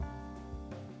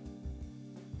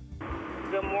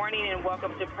Good morning and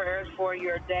welcome to Prayers for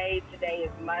Your Day. Today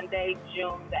is Monday,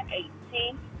 June the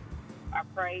 18th. I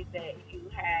pray that you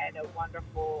had a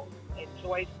wonderful and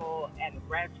joyful and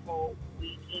restful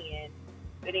weekend,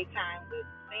 spending time with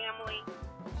family,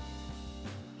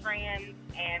 friends,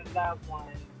 and loved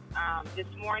ones. This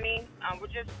morning,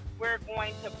 we're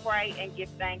going to pray and give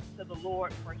thanks to the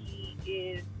Lord, for He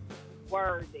is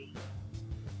worthy.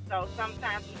 So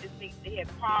sometimes we just need to hit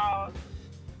pause,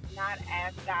 not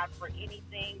ask God for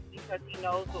anything, because He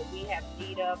knows what we have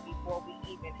need of before we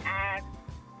even ask.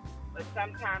 But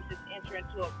sometimes just enter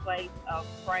into a place of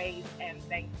praise and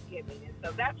thanksgiving. And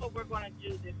so that's what we're going to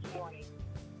do this morning.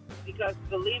 Because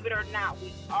believe it or not,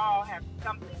 we all have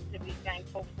something to be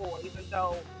thankful for, even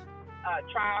though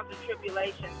trials and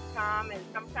tribulations come, and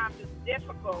sometimes it's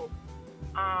difficult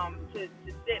to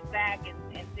sit back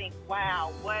and think,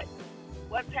 wow,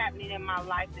 what's happening in my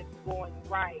life that's going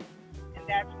right? And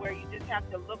that's where you just have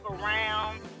to look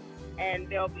around, and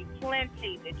there'll be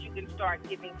plenty that you can start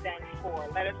giving thanks for.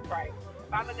 Let us pray.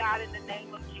 Father God, in the name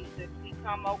of Jesus, we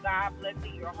come, oh God,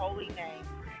 blessing your holy name,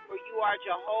 for you are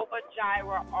Jehovah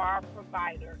Jireh, our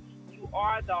provider. You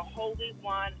are the Holy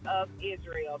One of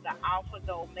Israel, the Alpha,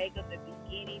 the Omega, the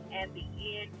beginning and the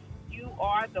end. You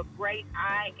are the great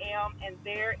I am, and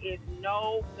there is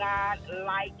no God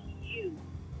like you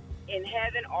in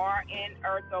heaven or in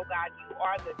earth, oh God. You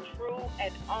are the true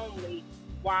and only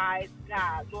wise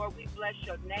God. Lord, we bless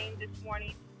your name this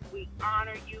morning. We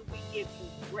honor you. We give you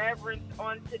reverence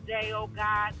on today, oh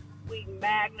God. We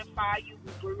magnify you.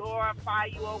 We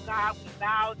glorify you, oh God. We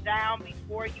bow down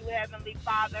before you, Heavenly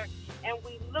Father, and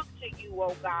we look to you,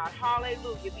 oh God.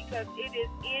 Hallelujah, because it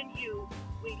is in you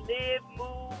we live,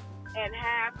 move, and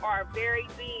have our very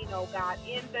being, oh God,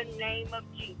 in the name of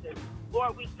Jesus.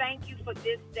 Lord, we thank you for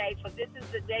this day, for this is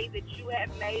the day that you have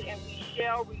made, and we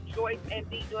shall rejoice and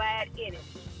be glad in it.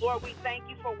 Lord, we thank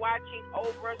you for watching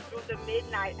over us through the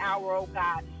midnight hour, oh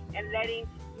God, and letting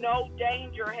no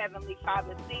danger, Heavenly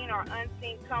Father, seen or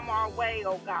unseen, come our way,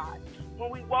 oh God. When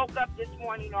we woke up this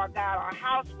morning, oh God, our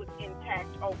house was intact,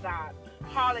 oh God.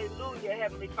 Hallelujah,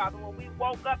 Heavenly Father. When we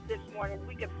woke up this morning,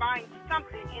 we could find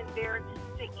something in there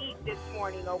to eat this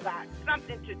morning, oh God,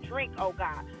 something to drink, oh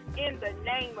God, in the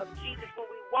name of Jesus. When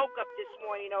we woke up this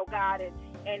morning, oh God,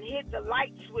 and hit the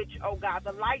light switch, oh God,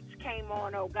 the lights came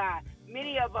on, oh God.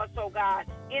 Many of us, oh God,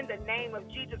 in the name of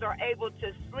Jesus, are able to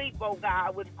sleep, oh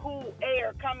God, with cool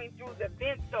air coming through the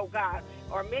vents, oh God.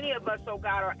 Or many of us, oh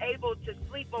God, are able to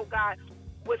sleep, oh God,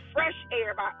 with fresh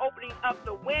air by opening up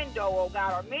the window, oh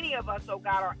God. Or many of us, oh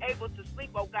God, are able to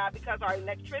sleep, oh God, because our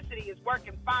electricity is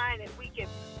working fine and we can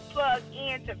plug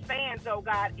into fans, oh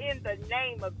God, in the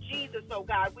name of Jesus, oh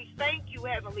God. We thank you,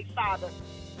 Heavenly Father,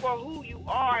 for who you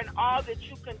are and all that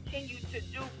you continue to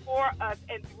do for us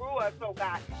and through us, oh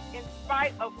God. In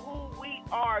spite of who we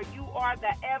are, you are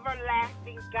the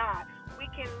everlasting God. We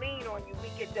can lean on you. We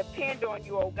can depend on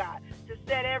you, oh God, to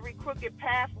set every crooked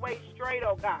pathway straight,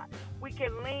 oh God. We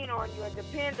can lean on you and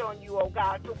depend on you, oh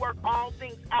God, to work all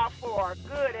things out for our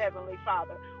good, Heavenly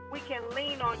Father. We can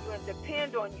lean on you and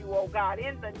depend on you, oh God,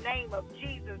 in the name of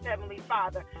Jesus, Heavenly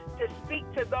Father, to speak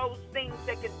to those things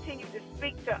that continue to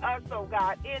speak to us, oh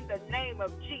God, in the name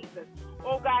of Jesus.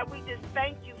 Oh God, we just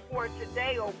thank you for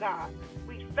today, oh God.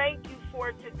 We thank you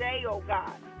for today, oh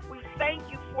God. We thank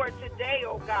you for today,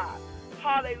 oh God.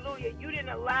 Hallelujah.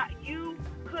 You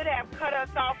could have cut us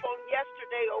off on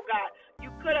yesterday, oh God.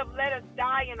 You could have let us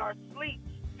die in our sleep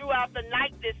throughout the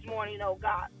night this morning, oh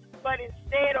God. But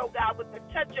instead, oh God, with the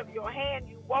touch of your hand,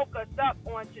 you woke us up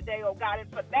on today, oh God. And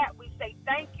for that, we say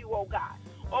thank you, oh God.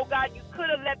 Oh God, you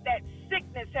could have let that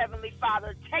sickness, Heavenly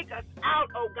Father, take us out,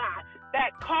 oh God.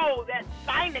 That cold, that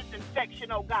sinus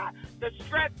infection, oh God. The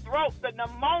strep throat, the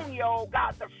pneumonia, oh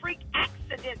God. The freak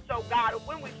accidents, oh God.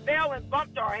 When we fell and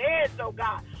bumped our heads, oh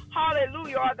God.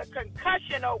 Hallelujah. Or the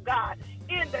concussion, oh God.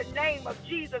 In the name of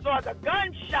Jesus. Or the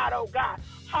gunshot, oh God.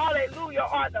 Hallelujah.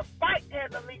 Or the fight,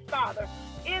 Heavenly Father.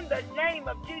 In the name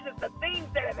of Jesus, the things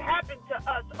that have happened to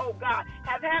us, oh God,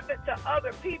 have happened to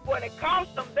other people, and it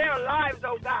cost them their lives,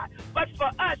 oh God. But for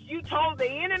us, you told the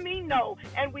enemy no,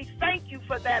 and we thank you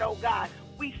for that, oh God.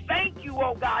 We thank you,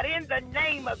 oh God, in the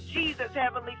name of Jesus,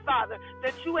 Heavenly Father,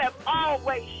 that you have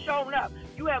always shown up.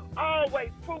 You have always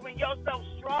proven yourself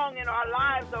strong in our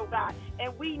lives, oh God.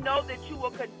 And we know that you will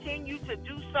continue to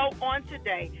do so on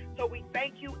today. So we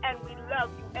thank you and we love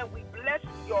you and we bless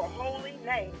your holy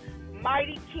name.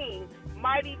 Mighty King,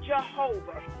 mighty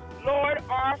Jehovah, Lord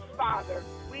our Father,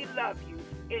 we love you.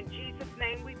 In Jesus'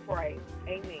 name we pray.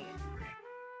 Amen.